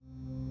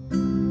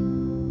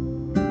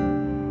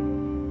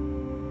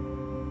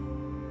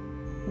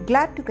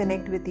Glad to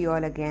connect with you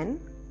all again.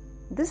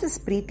 This is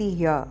Preeti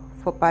here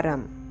for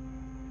Param.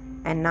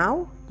 And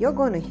now you're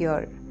going to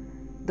hear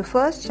the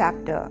first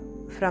chapter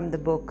from the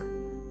book,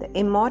 The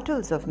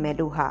Immortals of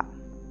Meluha.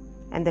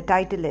 And the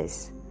title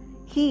is,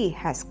 He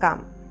Has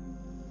Come.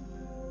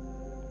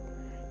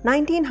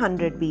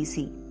 1900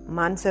 BC,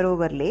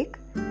 Mansarovar Lake,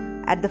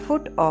 at the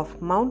foot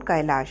of Mount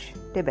Kailash,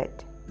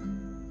 Tibet.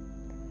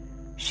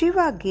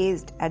 Shiva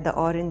gazed at the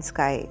orange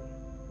sky.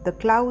 The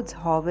clouds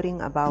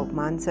hovering above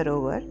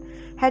Mansarovar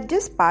had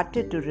just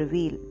parted to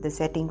reveal the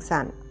setting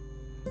sun.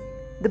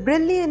 The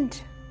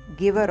brilliant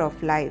giver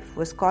of life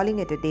was calling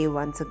it a day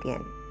once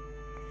again.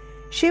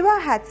 Shiva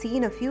had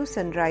seen a few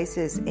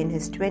sunrises in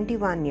his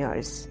 21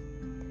 years,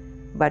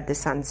 but the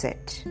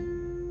sunset.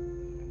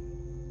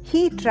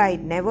 He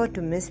tried never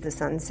to miss the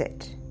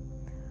sunset.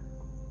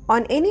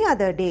 On any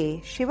other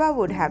day, Shiva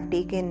would have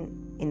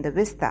taken in the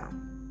vista,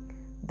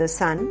 the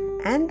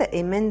sun and the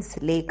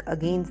immense lake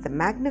against the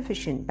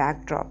magnificent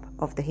backdrop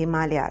of the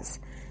Himalayas,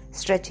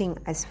 stretching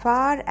as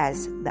far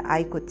as the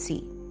eye could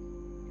see.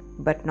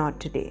 But not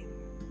today.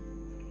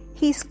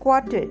 He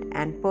squatted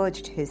and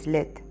perched his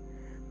lithe,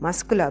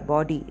 muscular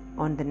body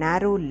on the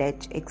narrow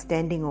ledge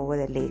extending over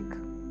the lake.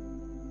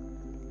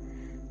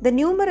 The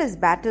numerous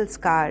battle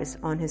scars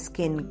on his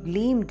skin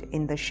gleamed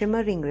in the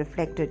shimmering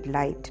reflected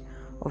light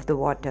of the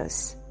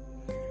waters.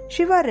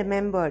 Shiva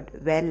remembered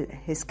well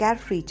his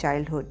carefree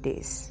childhood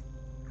days.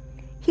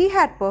 He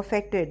had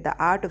perfected the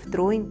art of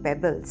throwing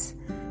pebbles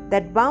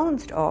that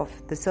bounced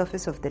off the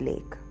surface of the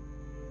lake.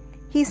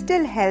 He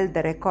still held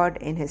the record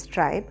in his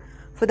tribe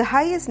for the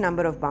highest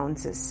number of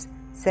bounces,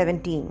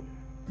 17.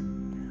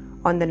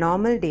 On the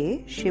normal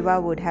day,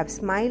 Shiva would have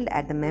smiled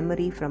at the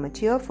memory from a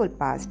cheerful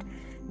past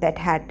that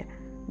had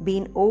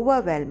been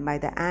overwhelmed by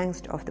the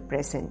angst of the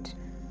present.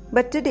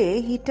 But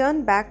today he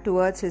turned back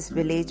towards his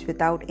village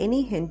without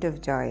any hint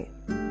of joy.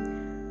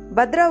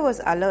 Bhadra was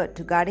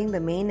alert, guarding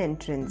the main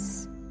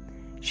entrance.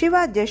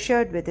 Shiva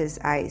gestured with his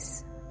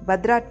eyes.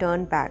 Bhadra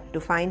turned back to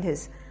find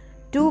his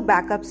 2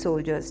 backup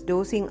soldiers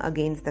dozing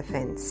against the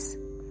fence.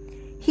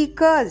 He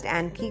cursed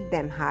and kicked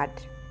them hard.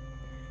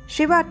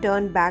 Shiva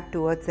turned back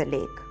towards the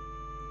lake.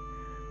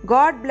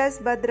 God bless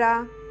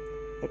Bhadra.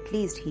 At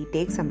least he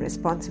takes some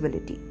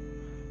responsibility.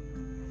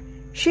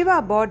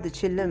 Shiva brought the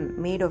chillum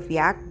made of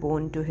yak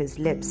bone to his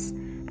lips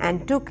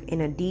and took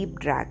in a deep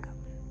drag.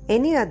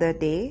 Any other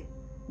day,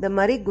 the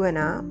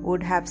marijuana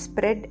would have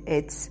spread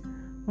its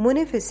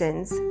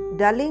munificence,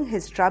 dulling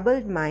his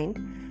troubled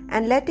mind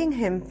and letting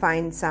him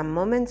find some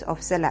moments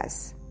of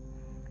solace.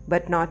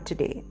 But not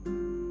today.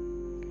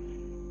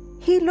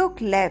 He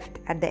looked left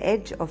at the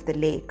edge of the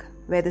lake,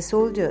 where the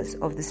soldiers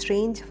of the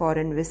strange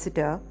foreign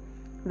visitor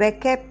were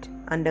kept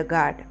under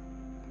guard.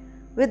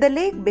 With the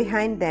lake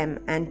behind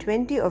them and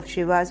 20 of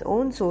Shiva's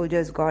own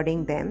soldiers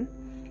guarding them,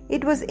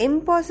 it was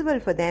impossible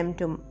for them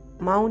to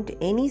mount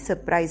any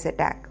surprise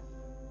attack.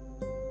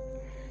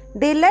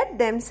 They let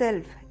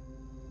themselves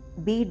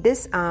be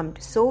disarmed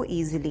so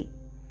easily.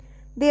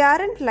 They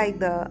aren't like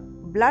the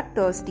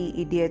bloodthirsty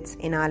idiots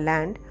in our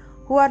land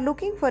who are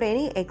looking for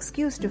any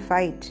excuse to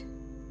fight.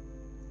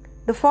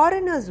 The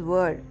foreigner's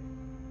word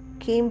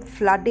came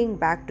flooding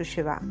back to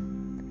Shiva.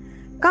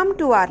 Come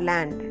to our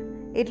land.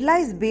 It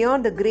lies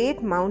beyond the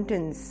great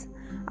mountains.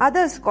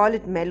 Others call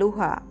it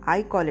Meluha.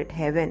 I call it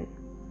heaven.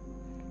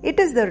 It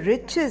is the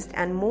richest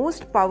and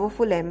most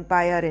powerful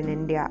empire in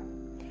India.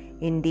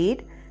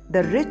 Indeed,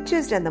 the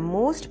richest and the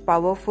most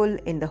powerful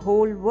in the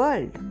whole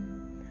world.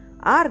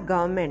 Our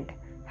government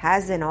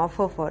has an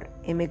offer for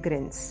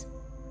immigrants.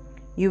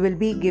 You will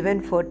be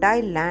given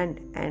fertile land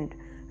and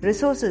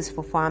resources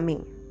for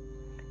farming.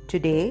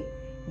 Today,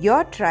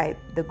 your tribe,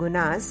 the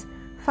Gunas,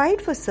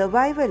 fight for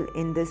survival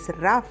in this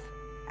rough,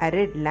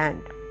 arid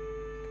land.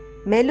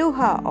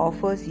 Meluha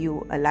offers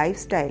you a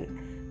lifestyle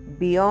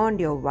beyond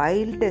your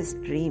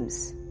wildest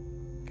dreams.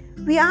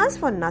 We ask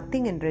for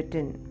nothing in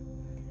return.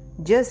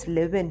 Just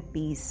live in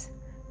peace,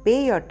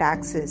 pay your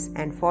taxes,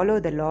 and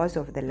follow the laws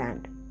of the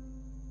land.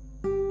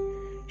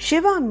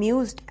 Shiva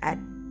mused at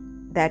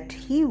that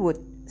he would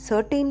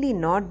certainly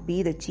not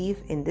be the chief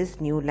in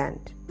this new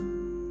land.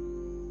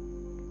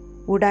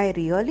 Would I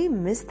really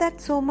miss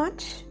that so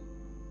much?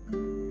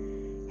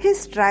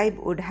 His tribe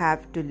would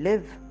have to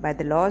live by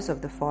the laws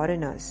of the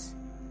foreigners.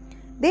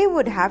 They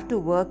would have to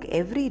work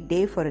every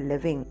day for a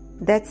living.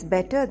 That's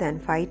better than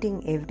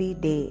fighting every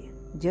day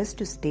just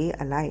to stay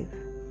alive.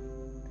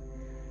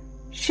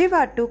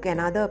 Shiva took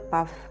another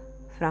puff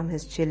from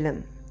his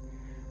chillum.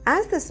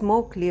 As the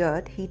smoke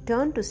cleared, he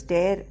turned to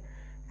stare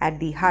at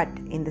the hut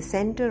in the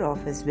center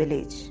of his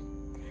village,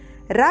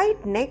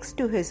 right next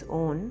to his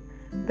own,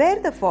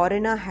 where the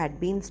foreigner had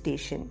been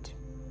stationed.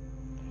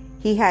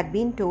 He had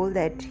been told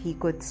that he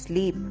could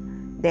sleep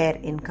there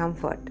in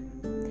comfort.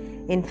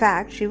 In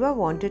fact, Shiva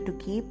wanted to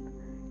keep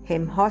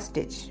him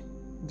hostage,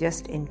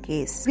 just in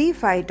case. We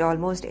fight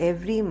almost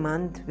every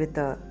month with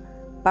the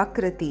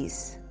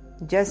Pakratis,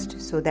 just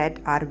so that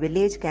our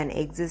village can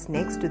exist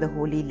next to the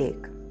holy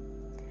lake.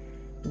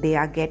 They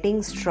are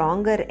getting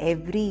stronger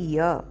every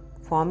year,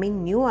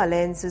 forming new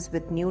alliances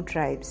with new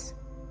tribes.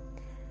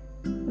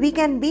 We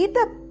can beat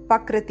the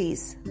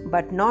Pakritis,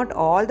 but not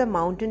all the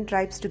mountain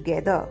tribes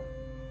together.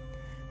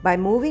 By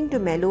moving to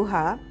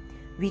Meluha,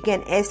 we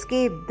can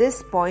escape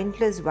this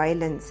pointless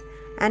violence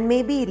and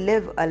maybe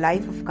live a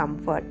life of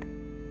comfort.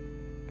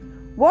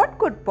 What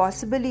could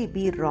possibly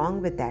be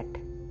wrong with that?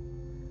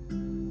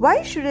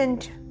 Why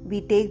shouldn't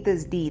we take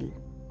this deal?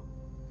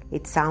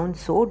 It sounds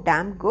so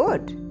damn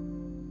good.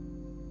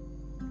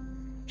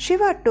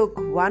 Shiva took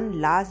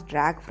one last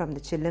drag from the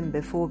chillum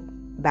before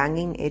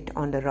banging it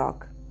on the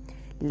rock,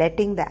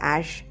 letting the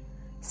ash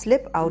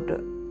slip out,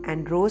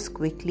 and rose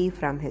quickly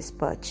from his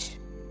perch.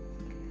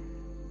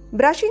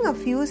 Brushing a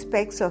few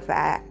specks of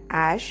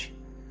ash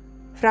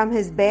from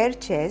his bare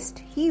chest,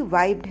 he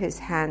wiped his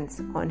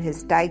hands on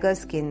his tiger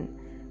skin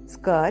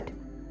skirt,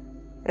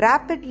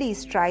 rapidly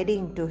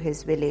striding to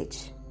his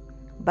village.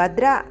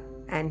 Bhadra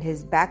and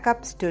his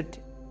backup stood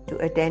to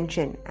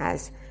attention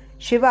as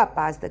Shiva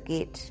passed the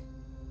gate.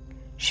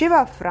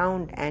 Shiva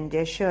frowned and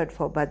gestured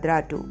for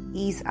Bhadra to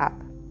ease up.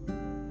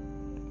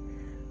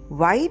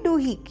 Why do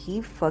he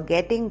keep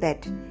forgetting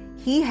that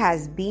he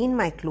has been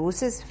my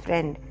closest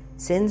friend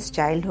since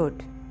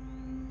childhood?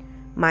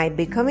 My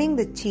becoming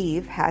the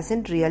chief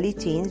hasn't really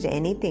changed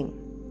anything.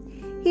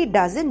 He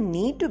doesn't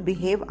need to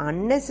behave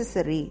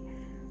unnecessarily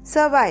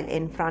servile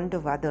in front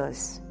of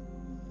others.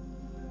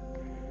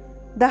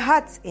 The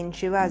huts in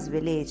Shiva's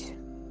village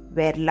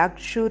were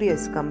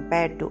luxurious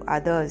compared to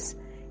others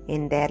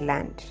in their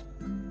land.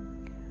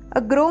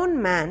 A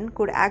grown man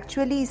could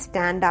actually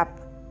stand up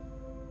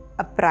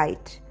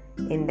upright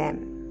in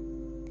them.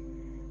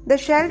 The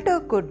shelter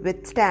could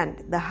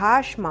withstand the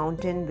harsh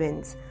mountain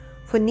winds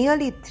for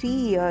nearly 3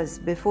 years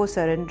before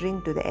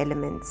surrendering to the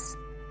elements.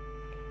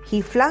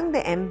 He flung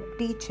the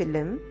empty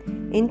chillum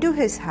into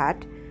his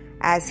hut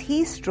as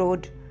he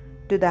strode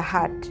to the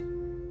hut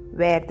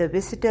where the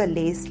visitor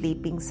lay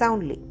sleeping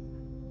soundly.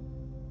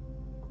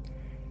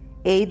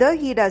 Either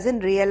he doesn't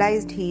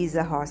realize he is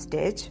a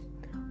hostage,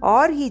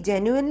 or he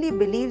genuinely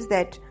believes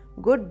that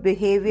good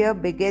behavior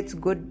begets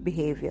good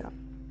behavior.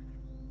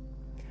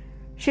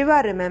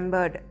 Shiva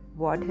remembered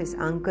what his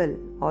uncle,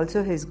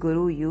 also his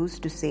guru,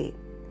 used to say.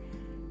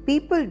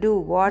 People do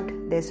what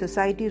their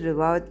society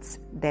rewards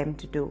them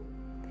to do.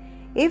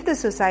 If the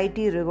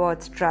society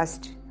rewards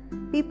trust,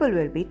 people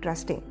will be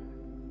trusting.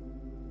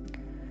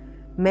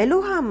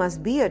 Meluha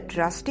must be a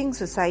trusting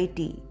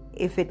society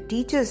if it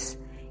teaches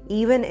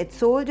even its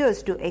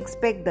soldiers to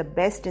expect the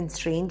best in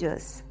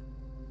strangers.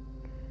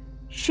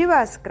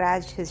 Shiva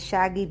scratched his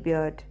shaggy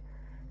beard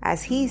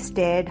as he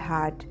stared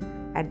hard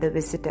at the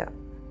visitor.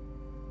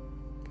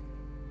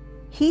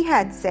 He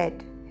had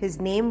said his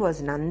name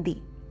was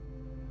Nandi.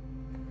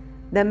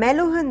 The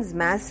Meluhan's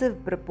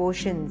massive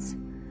proportions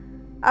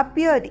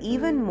appeared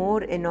even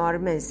more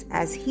enormous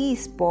as he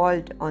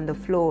sprawled on the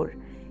floor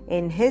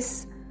in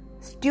his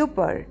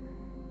stupor,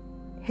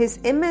 his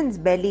immense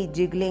belly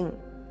jiggling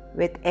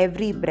with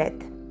every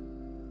breath.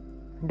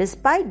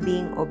 Despite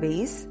being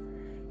obese,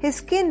 his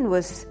skin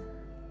was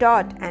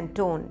taut and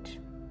toned.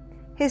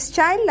 His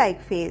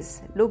childlike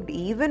face looked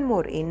even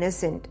more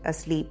innocent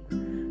asleep,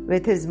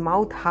 with his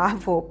mouth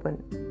half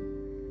open.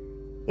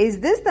 Is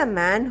this the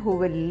man who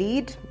will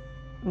lead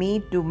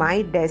me to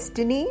my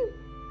destiny?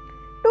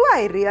 Do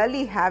I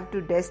really have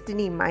to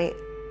destiny my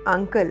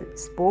uncle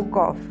spoke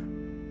of?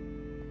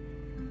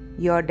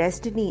 Your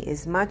destiny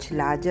is much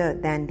larger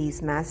than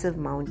these massive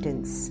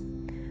mountains.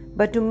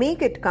 But to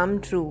make it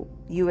come true,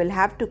 you will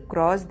have to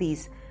cross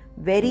these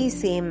very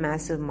same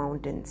massive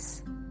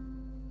mountains.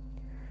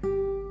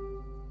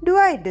 Do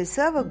I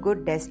deserve a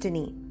good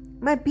destiny?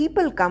 My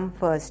people come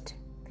first.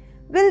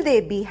 Will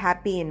they be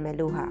happy in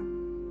Meluha?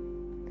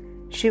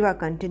 Shiva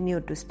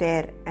continued to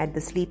stare at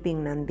the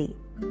sleeping Nandi.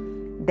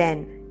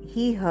 Then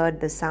he heard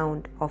the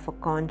sound of a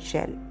conch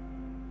shell.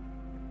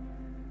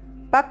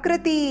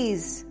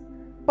 Pakritis!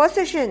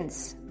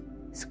 Possessions!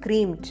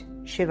 Screamed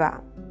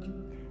Shiva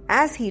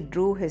as he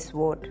drew his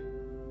sword.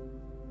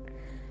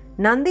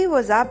 Nandi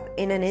was up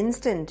in an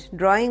instant,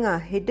 drawing a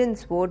hidden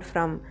sword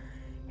from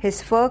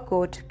his fur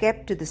coat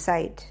kept to the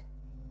side.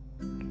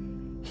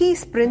 He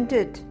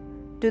sprinted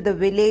to the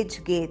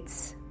village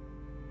gates.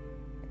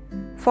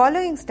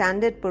 Following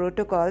standard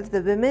protocols,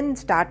 the women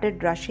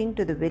started rushing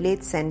to the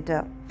village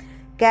center,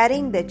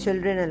 carrying their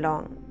children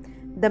along.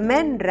 The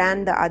men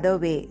ran the other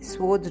way,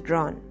 swords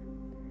drawn.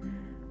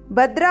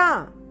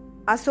 Bhadra!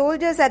 Our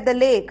soldiers at the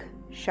lake!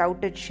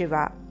 Shouted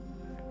Shiva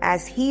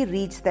as he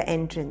reached the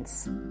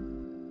entrance.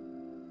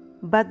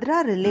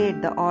 Bhadra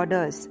relayed the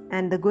orders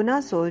and the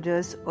Guna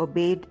soldiers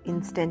obeyed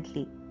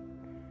instantly.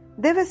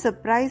 They were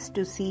surprised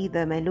to see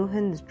the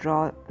Meluhans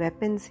draw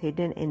weapons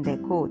hidden in their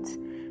coats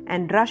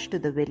and rush to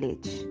the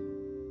village.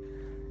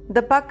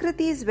 The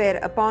Pakritis were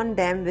upon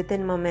them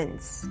within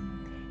moments.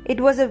 It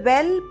was a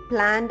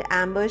well-planned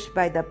ambush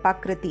by the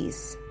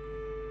Pakritis.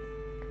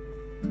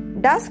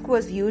 Dusk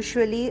was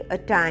usually a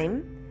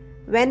time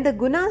when the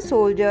Guna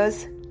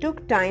soldiers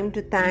took time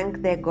to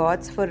thank their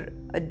gods for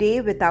a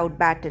day without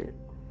battle.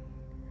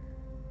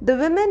 The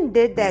women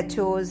did their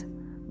chores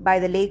by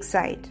the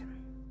lakeside.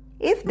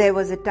 If there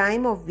was a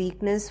time of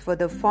weakness for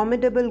the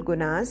formidable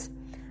Gunas,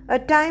 a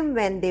time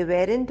when they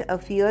weren't a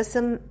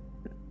fearsome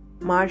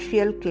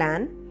martial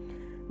clan,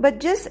 but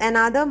just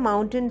another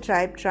mountain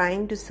tribe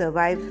trying to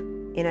survive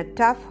in a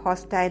tough,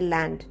 hostile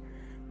land,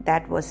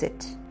 that was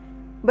it.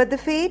 But the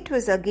fate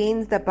was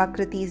against the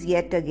Pakritis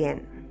yet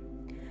again.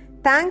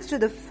 Thanks to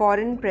the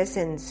foreign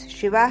presence,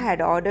 Shiva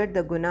had ordered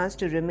the Gunas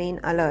to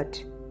remain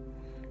alert.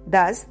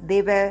 Thus,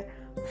 they were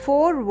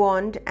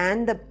forewarned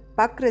and the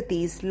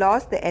Pakritis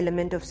lost the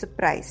element of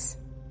surprise.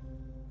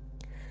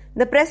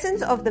 The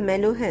presence of the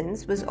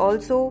Meluhans was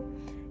also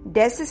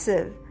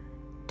decisive,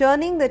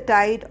 turning the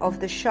tide of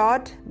the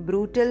short,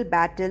 brutal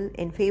battle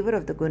in favor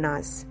of the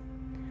Gunas.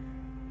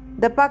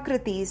 The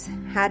Pakritis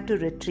had to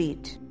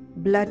retreat.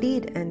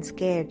 Bloodied and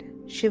scared,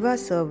 Shiva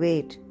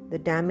surveyed the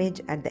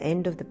damage at the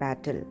end of the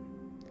battle.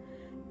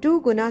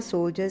 2 Guna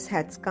soldiers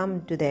had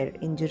succumbed to their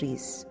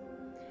injuries.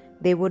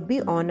 They would be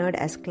honored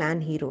as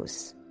clan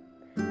heroes.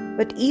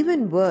 But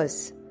even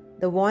worse,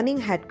 the warning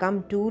had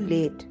come too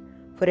late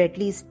for at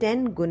least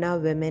 10 Guna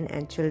women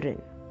and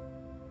children.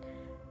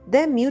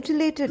 Their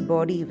mutilated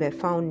bodies were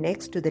found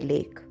next to the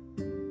lake.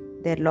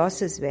 Their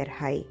losses were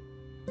high.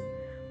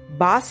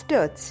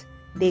 Bastards!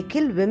 They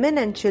kill women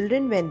and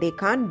children when they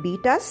can't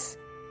beat us?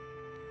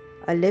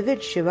 A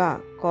livid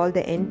Shiva called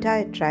the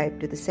entire tribe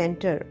to the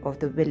center of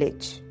the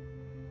village.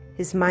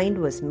 His mind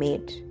was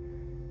made.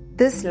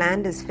 This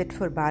land is fit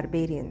for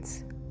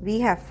barbarians. We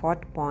have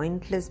fought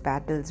pointless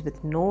battles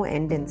with no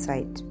end in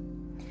sight.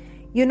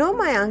 You know,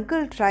 my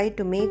uncle tried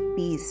to make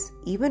peace,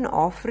 even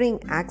offering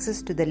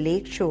access to the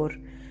lake shore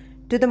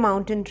to the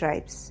mountain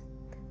tribes.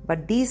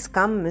 But these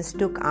scum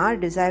mistook our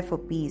desire for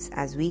peace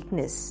as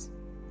weakness.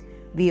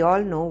 We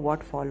all know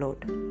what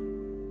followed.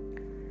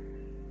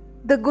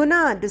 The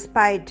Guna,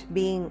 despite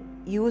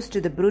being used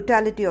to the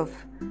brutality of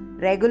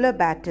regular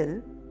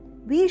battle,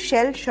 were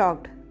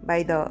shell-shocked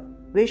by the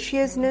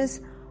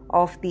viciousness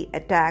of the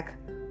attack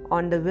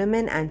on the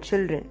women and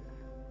children.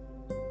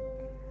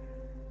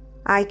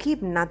 I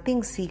keep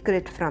nothing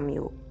secret from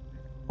you.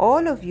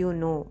 All of you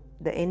know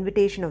the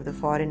invitation of the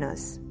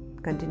foreigners,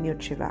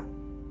 continued Shiva,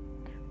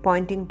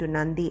 pointing to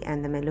Nandi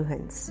and the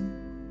Meluhans.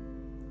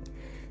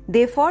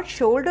 They fought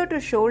shoulder to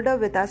shoulder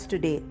with us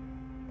today.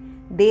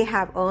 They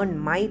have earned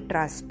my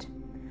trust.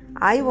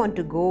 I want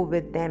to go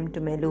with them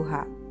to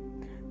Meluha,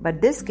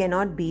 but this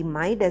cannot be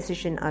my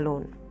decision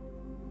alone.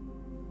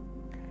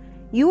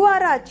 You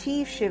are our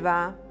chief,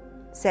 Shiva,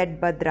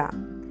 said Bhadra.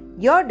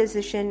 Your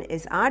decision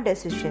is our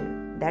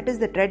decision. That is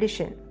the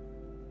tradition.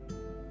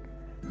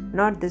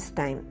 Not this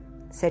time,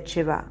 said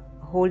Shiva,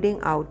 holding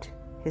out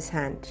his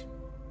hand.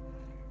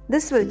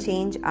 This will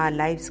change our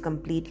lives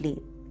completely.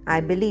 I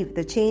believe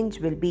the change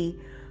will be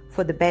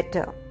for the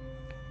better.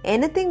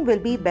 Anything will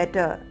be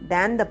better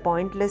than the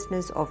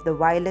pointlessness of the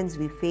violence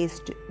we face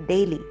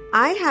daily.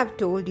 I have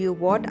told you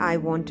what I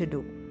want to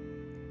do,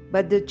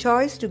 but the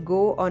choice to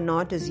go or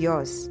not is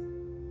yours.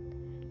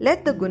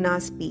 Let the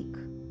Gunas speak.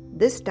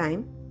 This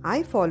time,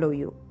 I follow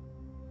you.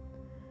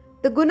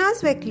 The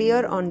Gunas were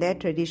clear on their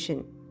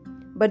tradition,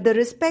 but the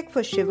respect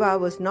for Shiva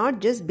was not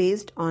just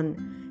based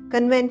on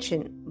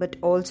convention, but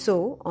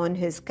also on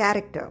his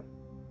character.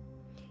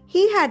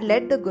 He had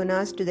led the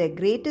Gunas to their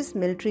greatest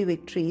military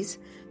victories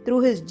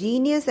through his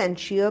genius and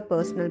sheer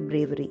personal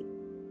bravery.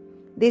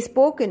 They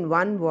spoke in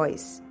one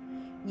voice.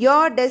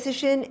 Your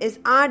decision is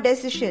our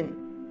decision.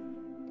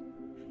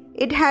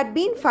 It had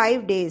been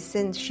 5 days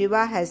since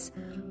Shiva has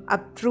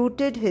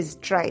uprooted his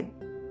tribe.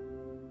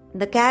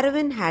 The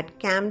caravan had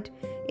camped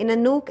in a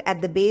nook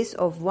at the base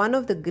of one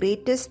of the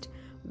greatest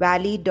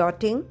valleys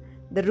dotting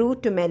the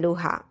route to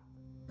Meluha.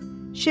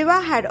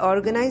 Shiva had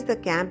organized the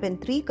camp in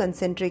 3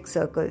 concentric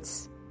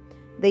circles.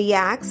 The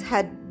yaks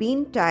had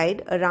been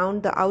tied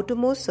around the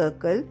outermost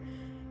circle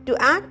to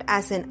act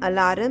as an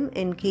alarm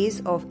in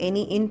case of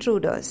any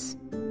intruders.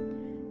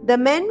 The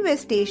men were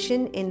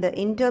stationed in the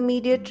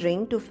intermediate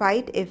ring to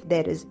fight if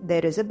there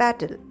is a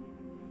battle.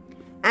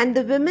 And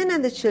the women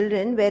and the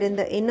children were in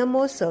the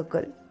innermost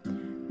circle,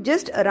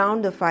 just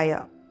around the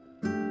fire.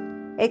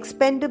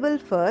 Expendable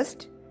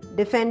first,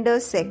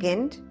 defenders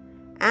second,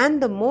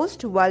 and the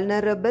most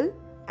vulnerable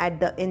at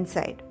the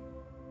inside.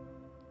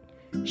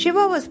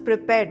 Shiva was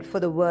prepared for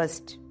the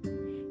worst.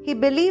 He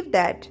believed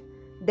that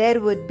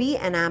there would be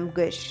an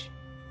ambush.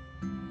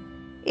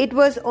 It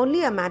was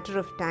only a matter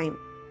of time.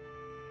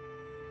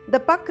 The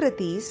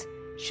Pakritis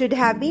should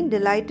have been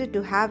delighted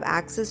to have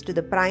access to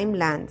the prime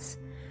lands,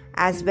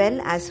 as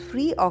well as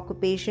free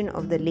occupation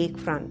of the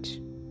lakefront.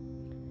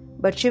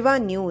 But Shiva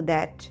knew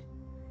that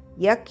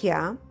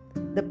Yakya,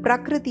 the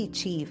Prakriti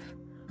chief,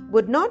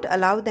 would not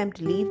allow them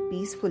to leave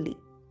peacefully.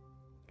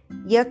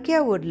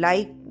 Yakya would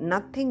like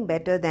nothing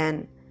better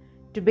than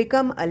to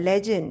become a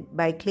legend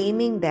by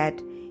claiming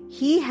that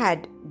he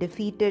had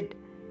defeated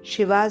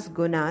Shiva's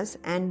Gunas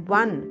and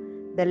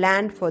won the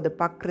land for the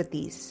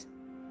Pakritis.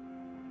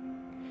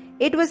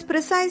 It was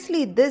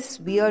precisely this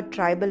weird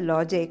tribal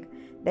logic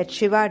that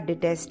Shiva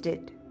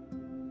detested.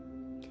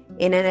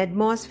 In an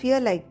atmosphere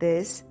like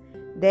this,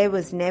 there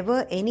was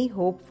never any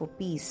hope for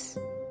peace.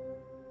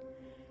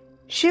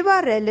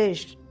 Shiva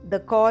relished the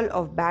call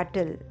of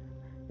battle,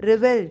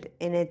 revelled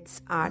in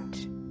its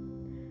art.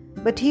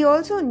 But he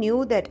also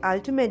knew that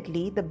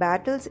ultimately the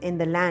battles in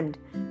the land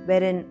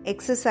were an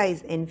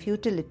exercise in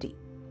futility.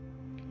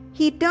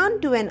 He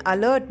turned to an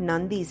alert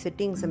Nandi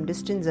sitting some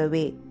distance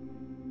away.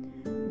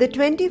 The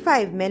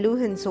 25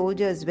 Meluhan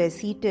soldiers were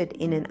seated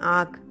in an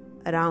arc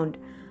around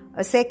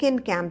a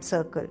second camp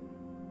circle.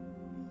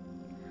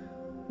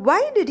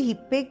 Why did he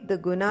pick the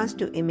Gunas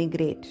to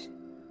immigrate?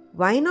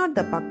 Why not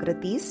the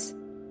Pakratis?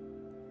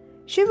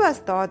 Shiva's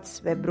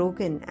thoughts were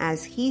broken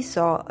as he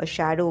saw a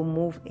shadow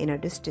move in a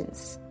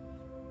distance.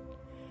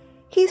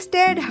 He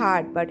stared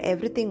hard, but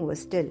everything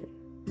was still.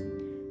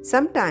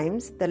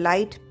 Sometimes the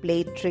light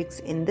played tricks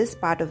in this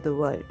part of the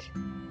world.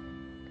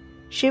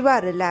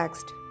 Shiva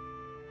relaxed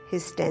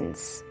his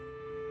stance,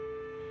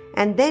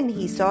 and then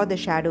he saw the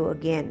shadow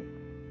again.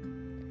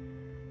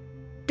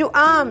 "To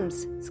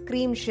arms!"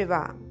 screamed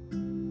Shiva.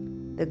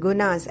 The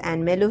Gunas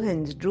and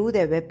Meluhans drew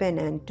their weapon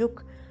and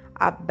took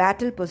up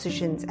battle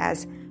positions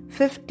as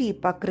 50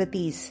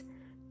 Pakratis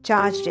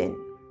charged in.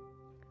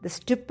 The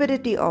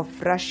stupidity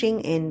of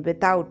rushing in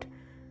without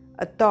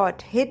a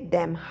thought hit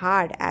them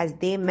hard as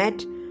they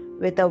met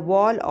with a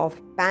wall of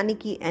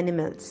panicky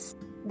animals.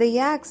 The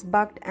yaks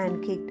bucked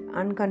and kicked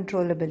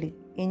uncontrollably,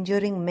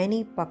 injuring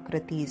many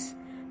Pakratis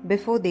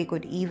before they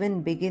could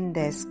even begin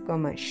their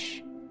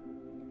skirmish.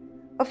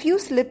 A few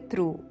slipped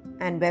through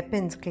and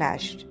weapons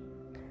clashed.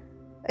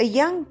 A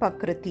young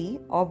Pakrati,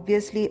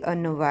 obviously a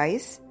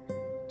novice,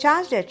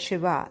 charged at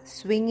Shiva,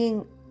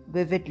 swinging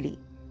vividly.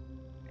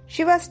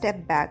 Shiva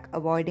stepped back,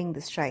 avoiding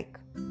the strike.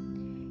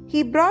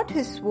 He brought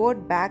his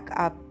sword back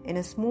up in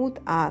a smooth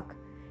arc,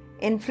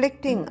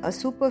 inflicting a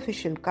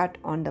superficial cut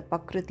on the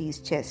Pakrati's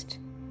chest.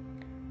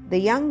 The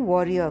young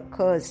warrior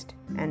cursed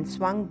and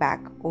swung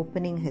back,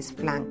 opening his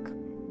flank.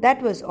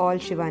 That was all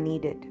Shiva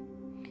needed.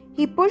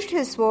 He pushed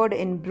his sword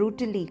in,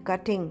 brutally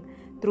cutting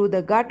through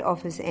the gut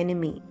of his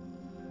enemy.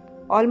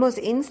 Almost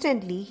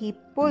instantly, he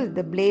pulled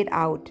the blade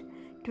out,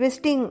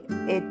 twisting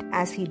it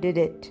as he did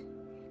it,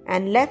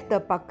 and left the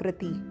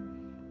Pakrati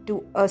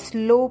to a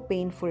slow,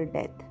 painful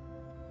death.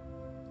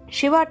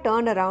 Shiva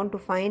turned around to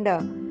find a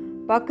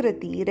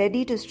Pakrati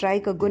ready to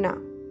strike a Guna.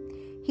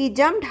 He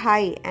jumped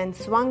high and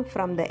swung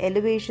from the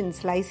elevation,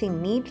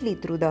 slicing neatly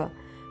through the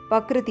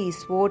Pakrati's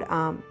sword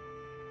arm,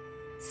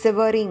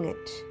 severing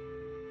it.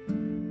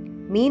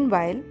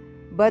 Meanwhile,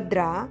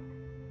 Bhadra,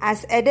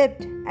 as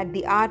adept at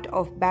the art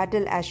of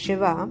battle as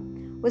Shiva,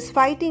 was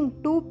fighting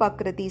two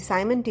Pakratis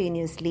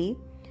simultaneously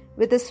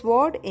with a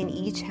sword in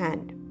each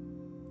hand.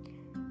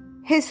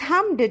 His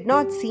hum did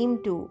not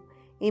seem to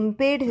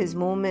impede his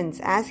movements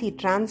as he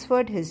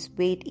transferred his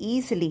weight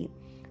easily,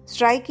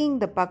 striking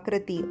the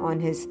Pakrati on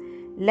his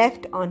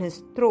left on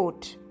his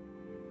throat.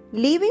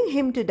 Leaving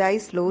him to die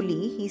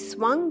slowly, he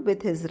swung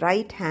with his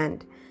right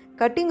hand,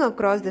 cutting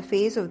across the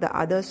face of the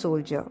other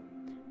soldier,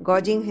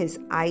 gouging his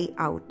eye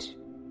out.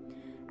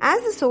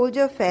 As the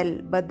soldier fell,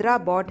 Bhadra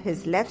brought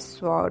his left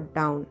sword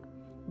down,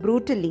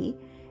 brutally,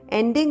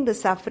 ending the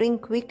suffering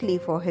quickly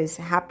for his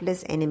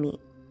hapless enemy.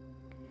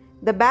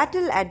 The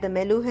battle at the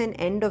Meluhan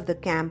end of the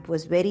camp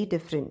was very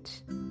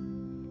different.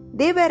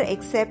 They were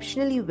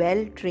exceptionally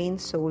well-trained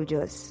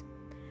soldiers,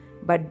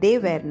 but they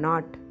were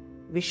not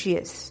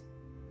vicious.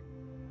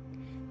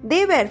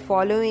 They were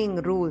following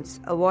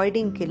rules,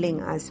 avoiding killing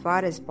as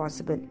far as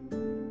possible.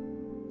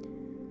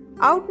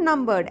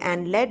 Outnumbered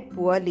and led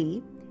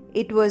poorly,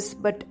 it was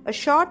but a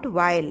short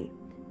while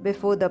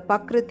before the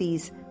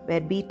Pakratis were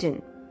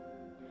beaten.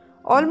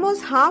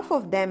 Almost half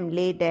of them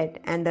lay dead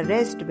and the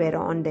rest were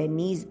on their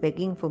knees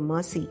begging for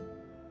mercy.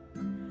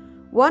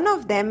 One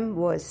of them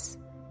was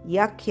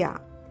Yakya,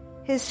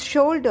 his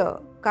shoulder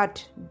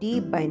cut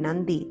deep by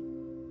Nandi,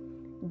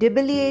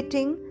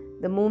 debilitating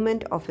the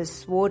movement of his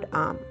sword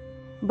arm.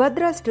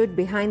 Bhadra stood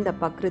behind the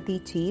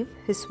Pakrati chief,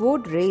 his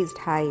sword raised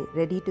high,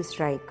 ready to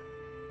strike.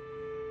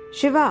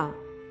 "Shiva,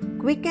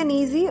 quick and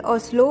easy or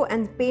slow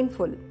and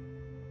painful?"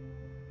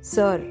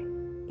 "Sir,"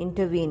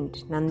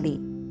 intervened Nandi,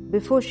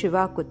 before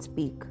Shiva could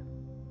speak.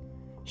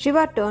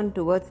 Shiva turned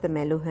towards the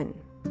Meluhan.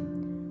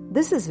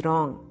 "This is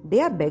wrong.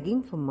 They are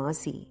begging for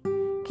mercy.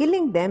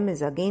 Killing them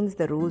is against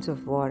the rules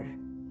of war."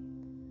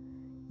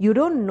 "You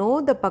don't know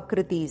the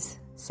Pakratis,"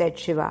 said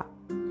Shiva.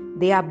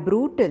 "They are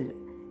brutal.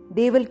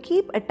 They will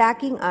keep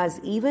attacking us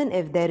even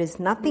if there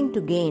is nothing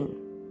to gain.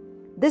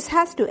 This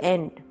has to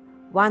end,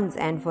 once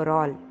and for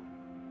all."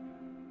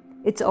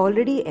 "It's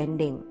already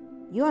ending.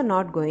 You are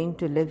not going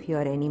to live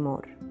here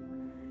anymore.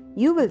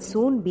 You will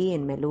soon be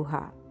in Meluha."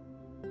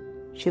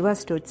 Shiva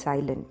stood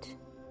silent.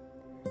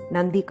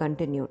 Nandi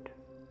continued.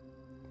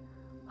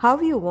 "How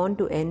you want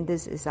to end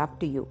this is up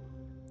to you.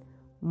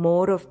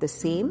 More of the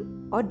same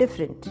or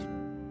different?"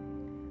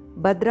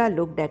 Bhadra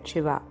looked at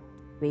Shiva,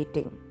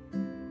 waiting.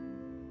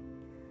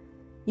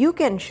 "You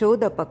can show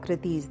the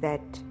Pakratis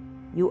that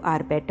you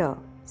are better,"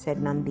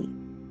 said Nandi.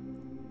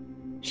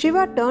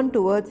 Shiva turned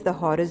towards the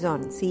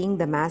horizon, seeing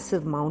the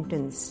massive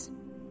mountains.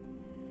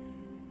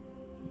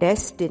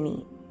 Destiny,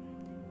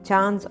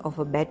 chance of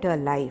a better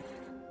life.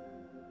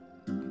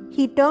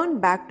 He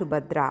turned back to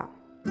Bhadra.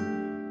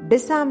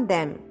 disarm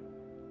them,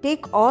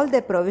 take all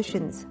their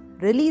provisions,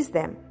 release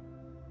them.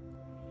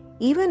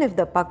 Even if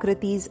the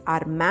Pakritis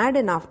are mad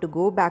enough to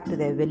go back to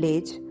their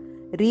village,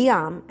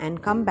 rearm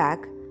and come back,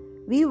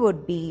 we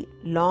would be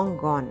long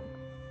gone.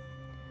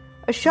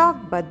 A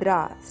shocked Bhadra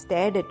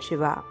stared at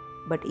Shiva,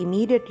 but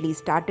immediately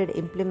started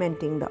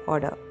implementing the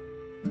order.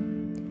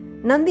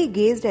 Nandi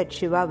gazed at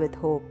Shiva with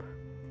hope.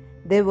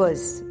 There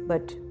was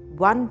but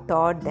one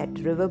thought that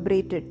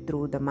reverberated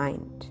through the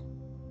mind.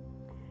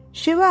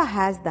 Shiva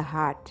has the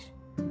heart.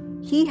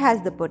 He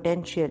has the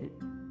potential.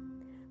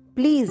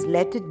 Please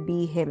let it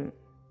be him.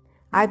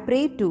 I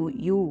pray to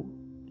you,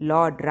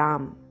 Lord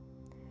Ram.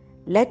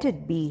 Let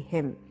it be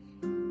him.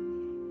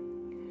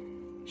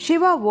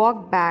 Shiva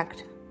walked back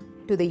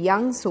to the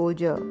young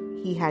soldier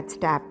he had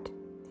stabbed.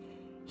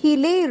 He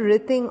lay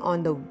writhing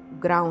on the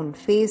ground,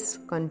 face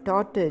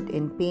contorted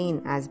in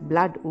pain as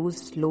blood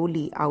oozed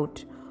slowly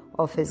out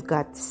of his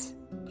guts.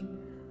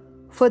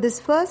 For this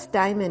first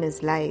time in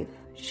his life,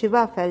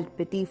 Shiva felt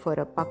pity for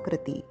a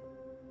Pakriti.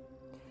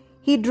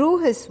 He drew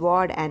his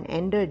sword and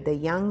ended the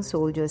young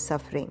soldier's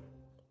suffering.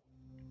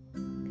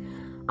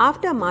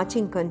 After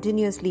marching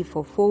continuously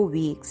for 4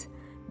 weeks,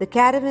 the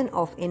caravan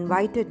of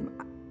invited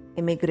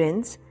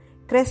immigrants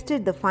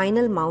crested the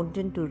final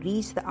mountain to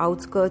reach the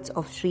outskirts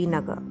of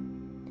Srinagar,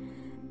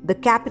 the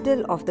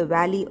capital of the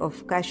valley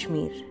of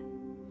Kashmir.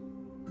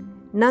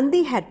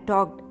 Nandi had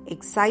talked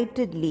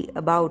excitedly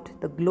about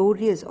the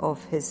glories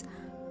of his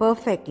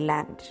perfect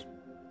land.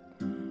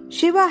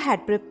 Shiva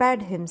had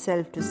prepared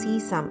himself to see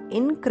some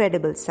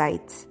incredible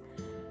sights,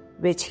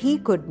 which he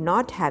could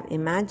not have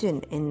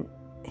imagined in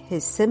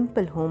his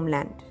simple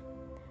homeland.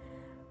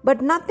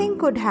 But nothing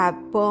could have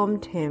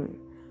permed him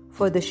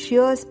for the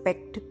sheer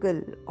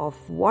spectacle of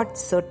what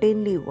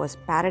certainly was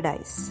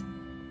paradise.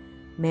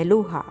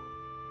 Meluha,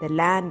 the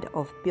land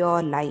of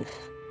pure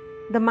life.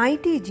 The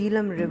mighty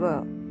Jhelum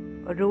River,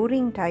 a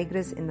roaring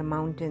tigress in the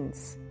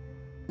mountains,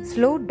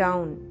 slowed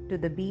down to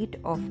the beat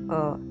of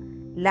a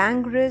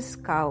languorous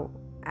cow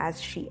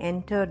as she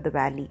entered the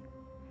valley.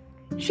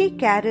 She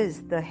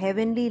carries the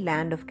heavenly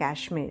land of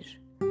Kashmir,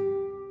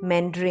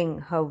 meandering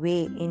her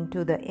way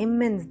into the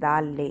immense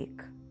Dal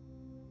Lake.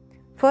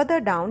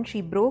 Further down,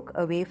 she broke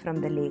away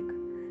from the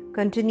lake,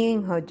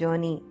 continuing her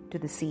journey to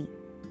the sea.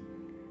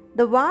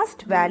 The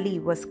vast valley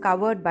was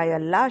covered by a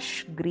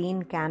lush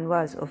green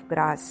canvas of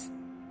grass.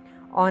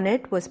 On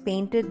it was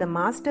painted the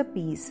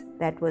masterpiece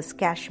that was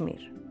Kashmir.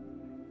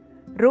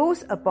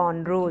 Rows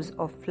upon rows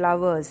of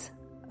flowers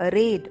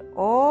arrayed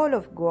all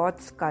of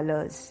God's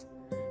colors,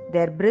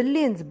 their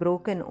brilliance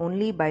broken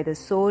only by the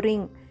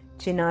soaring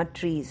chinar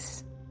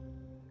trees,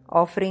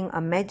 offering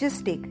a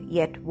majestic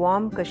yet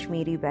warm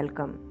Kashmiri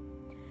welcome.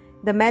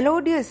 The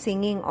melodious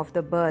singing of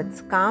the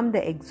birds calmed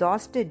the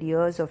exhausted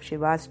ears of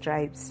Shiva's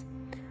tribes,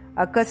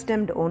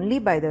 accustomed only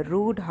by the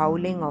rude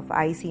howling of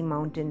icy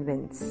mountain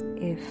winds.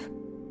 If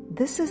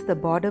this is the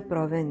border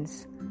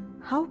province,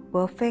 how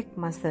perfect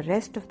must the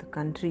rest of the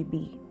country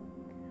be?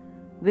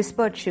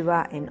 Whispered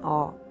Shiva in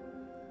awe.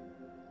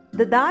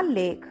 The Dal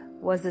Lake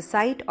was the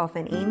site of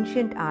an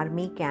ancient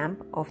army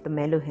camp of the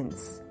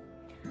Meluhans.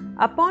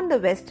 Upon the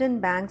western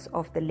banks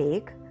of the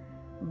lake,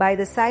 by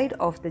the side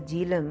of the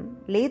Jhelum,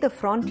 lay the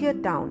frontier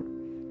town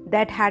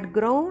that had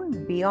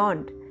grown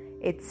beyond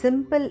its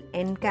simple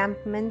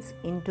encampments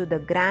into the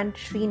grand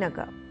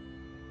Srinagar,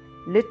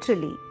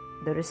 literally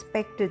the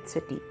respected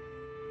city.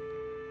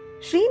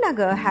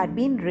 Srinagar had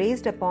been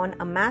raised upon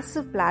a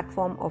massive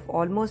platform of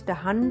almost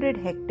 100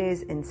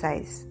 hectares in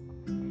size.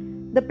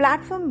 The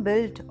platform,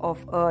 built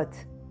of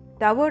earth,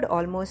 towered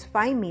almost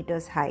 5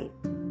 meters high.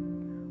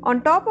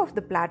 On top of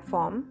the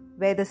platform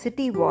were the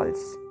city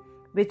walls,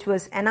 which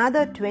was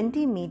another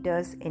 20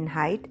 meters in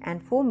height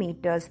and 4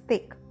 meters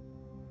thick.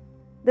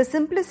 The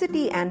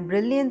simplicity and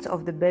brilliance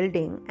of the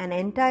building, an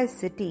entire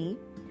city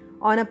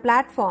on a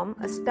platform,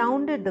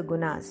 astounded the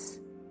Gunas.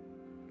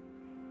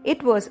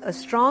 It was a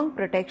strong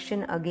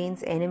protection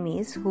against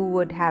enemies who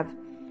would have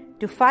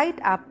to fight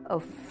up a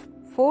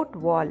fort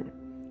wall,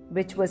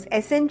 which was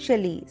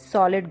essentially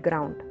solid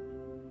ground.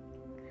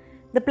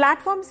 The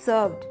platform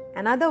served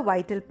another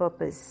vital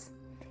purpose.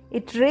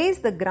 It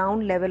raised the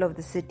ground level of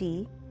the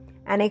city,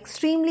 an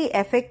extremely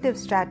effective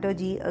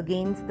strategy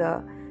against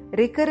the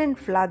recurrent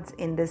floods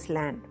in this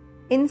land.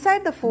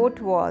 Inside the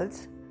fort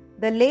walls,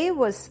 the lay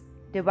was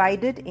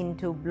divided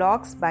into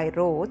blocks by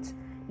roads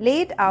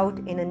laid out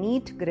in a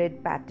neat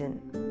grid pattern.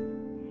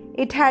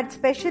 It had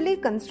specially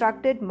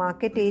constructed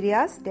market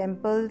areas,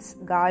 temples,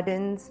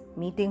 gardens,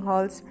 meeting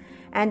halls,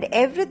 and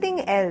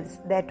everything else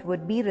that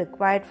would be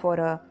required for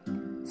a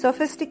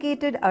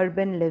sophisticated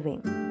urban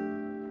living.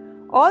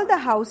 All the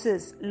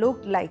houses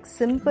looked like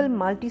simple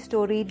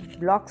multi-storied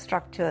block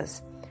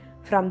structures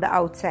from the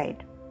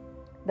outside.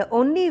 The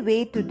only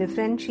way to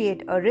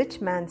differentiate a rich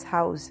man's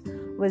house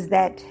was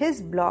that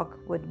his block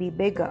would be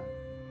bigger.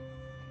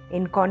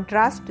 In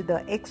contrast to the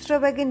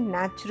extravagant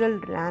natural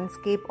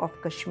landscape of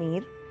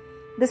Kashmir,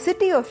 the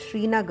city of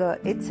Srinagar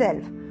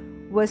itself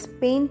was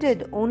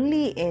painted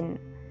only in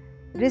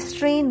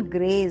restrained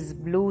greys,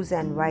 blues,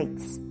 and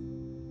whites.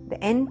 The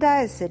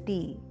entire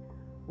city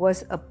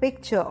was a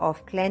picture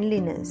of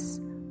cleanliness,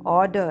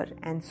 order,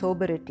 and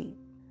sobriety.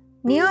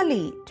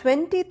 Nearly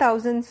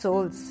 20,000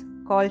 souls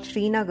called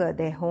Srinagar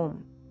their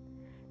home.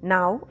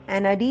 Now,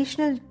 an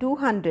additional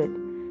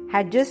 200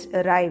 had just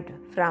arrived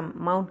from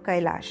Mount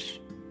Kailash,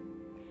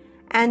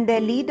 and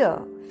their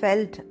leader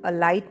felt a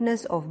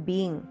lightness of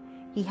being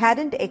he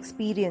hadn't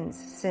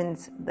experienced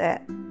since the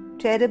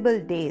terrible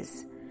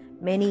days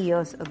many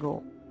years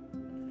ago.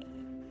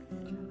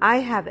 I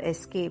have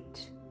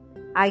escaped.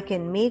 I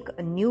can make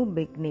a new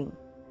beginning.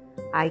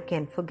 I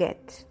can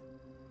forget.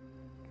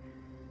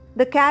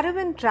 The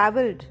caravan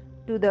travelled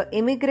to the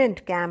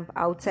immigrant camp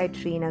outside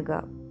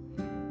Srinagar.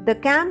 The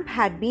camp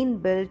had been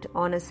built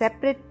on a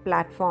separate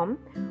platform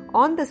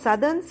on the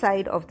southern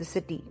side of the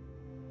city.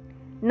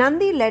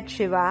 Nandi led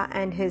Shiva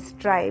and his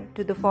tribe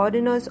to the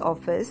foreigner's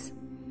office,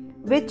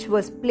 which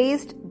was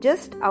placed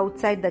just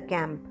outside the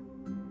camp.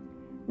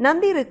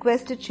 Nandi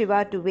requested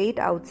Shiva to wait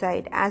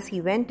outside as he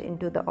went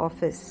into the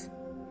office.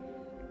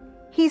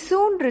 He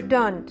soon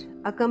returned,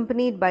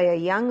 accompanied by a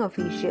young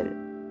official.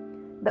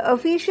 The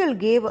official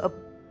gave a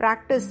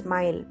practiced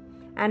smile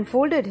and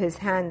folded his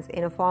hands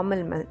in a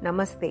formal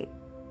namaste.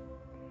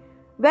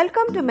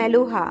 Welcome to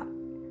Meluha.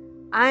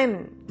 I am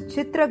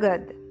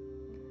Chitragad.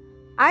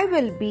 I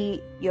will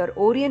be your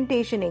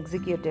orientation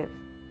executive.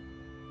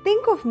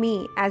 Think of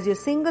me as your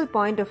single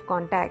point of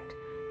contact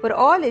for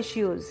all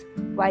issues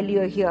while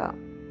you are here.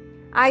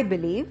 I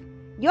believe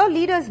your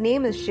leader's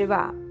name is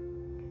Shiva.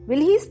 Will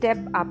he step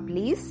up,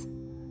 please?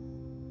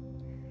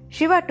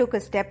 Shiva took a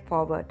step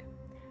forward.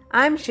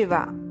 I am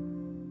Shiva.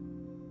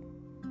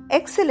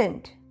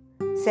 Excellent,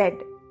 said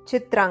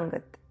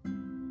Chitrangat.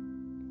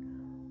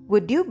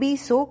 Would you be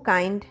so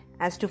kind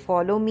as to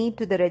follow me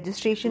to the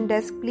registration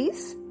desk,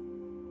 please?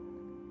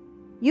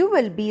 You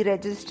will be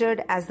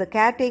registered as the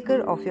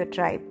caretaker of your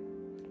tribe.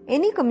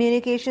 Any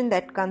communication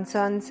that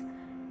concerns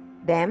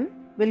them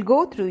will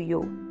go through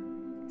you.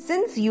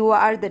 Since you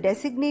are the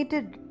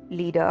designated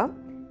leader,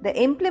 the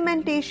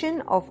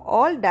implementation of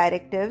all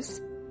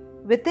directives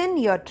within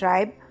your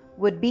tribe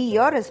would be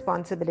your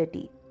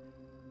responsibility.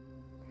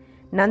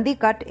 Nandi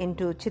cut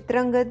into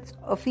Chitrangad's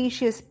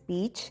officious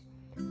speech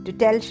to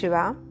tell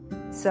Shiva,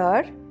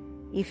 Sir,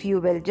 if you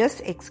will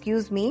just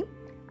excuse me,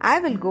 I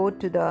will go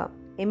to the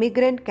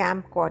immigrant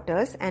camp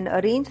quarters and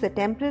arrange the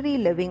temporary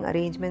living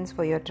arrangements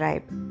for your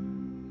tribe.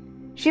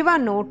 Shiva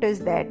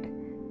noticed that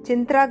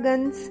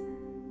Chitragan's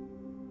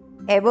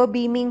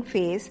ever-beaming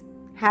face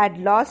had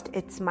lost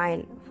its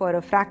smile for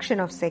a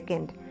fraction of a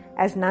second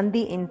as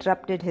Nandi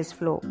interrupted his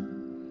flow.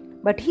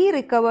 But he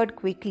recovered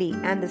quickly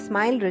and the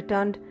smile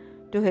returned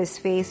to his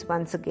face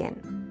once again.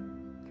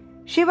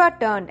 Shiva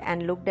turned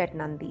and looked at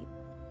Nandi.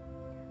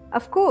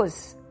 Of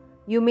course,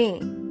 you may.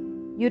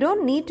 You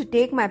don't need to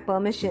take my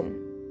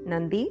permission,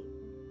 Nandi,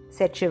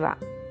 said Shiva.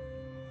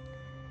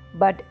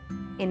 But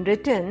in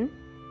return,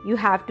 you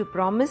have to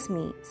promise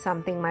me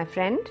something, my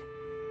friend.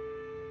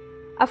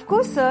 Of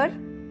course, sir,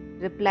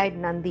 replied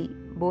Nandi,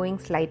 bowing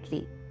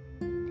slightly.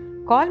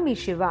 Call me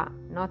Shiva,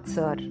 not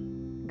sir,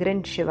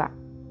 grinned Shiva.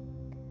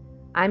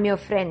 I'm your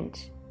friend,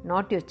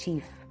 not your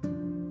chief.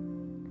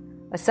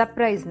 A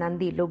surprised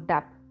Nandi looked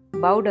up,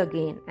 bowed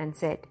again and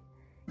said,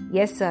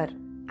 Yes, sir.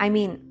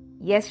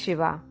 Yes,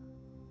 Shiva.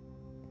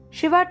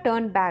 Shiva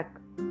turned back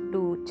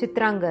to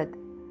Chitrangad,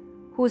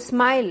 whose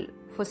smile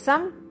for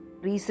some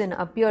reason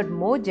appeared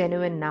more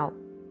genuine now.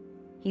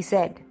 He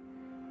said,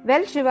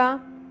 Well,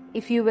 Shiva,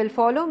 if you will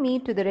follow me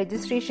to the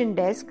registration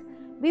desk,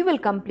 we will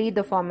complete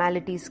the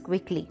formalities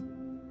quickly.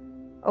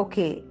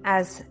 Okay,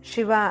 as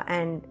Shiva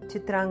and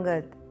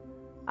Chitrangad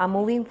are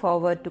moving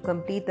forward to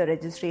complete the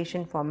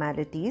registration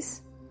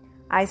formalities,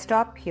 I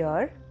stop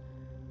here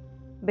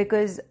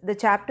because the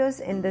chapters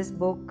in this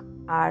book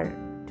are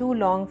too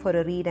long for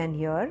a read and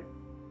hear.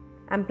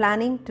 I'm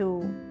planning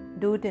to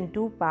do it in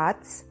 2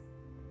 parts.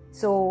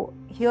 So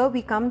here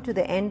we come to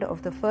the end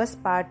of the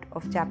first part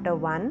of chapter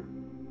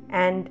 1,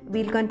 and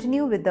we'll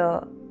continue with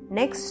the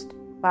next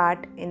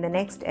part in the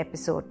next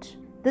episode.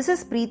 This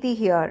is Preeti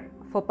here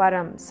for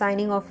Param,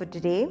 signing off for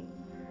today.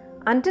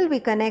 Until we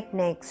connect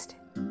next,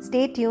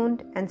 stay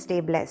tuned and stay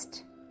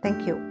blessed.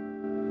 Thank you.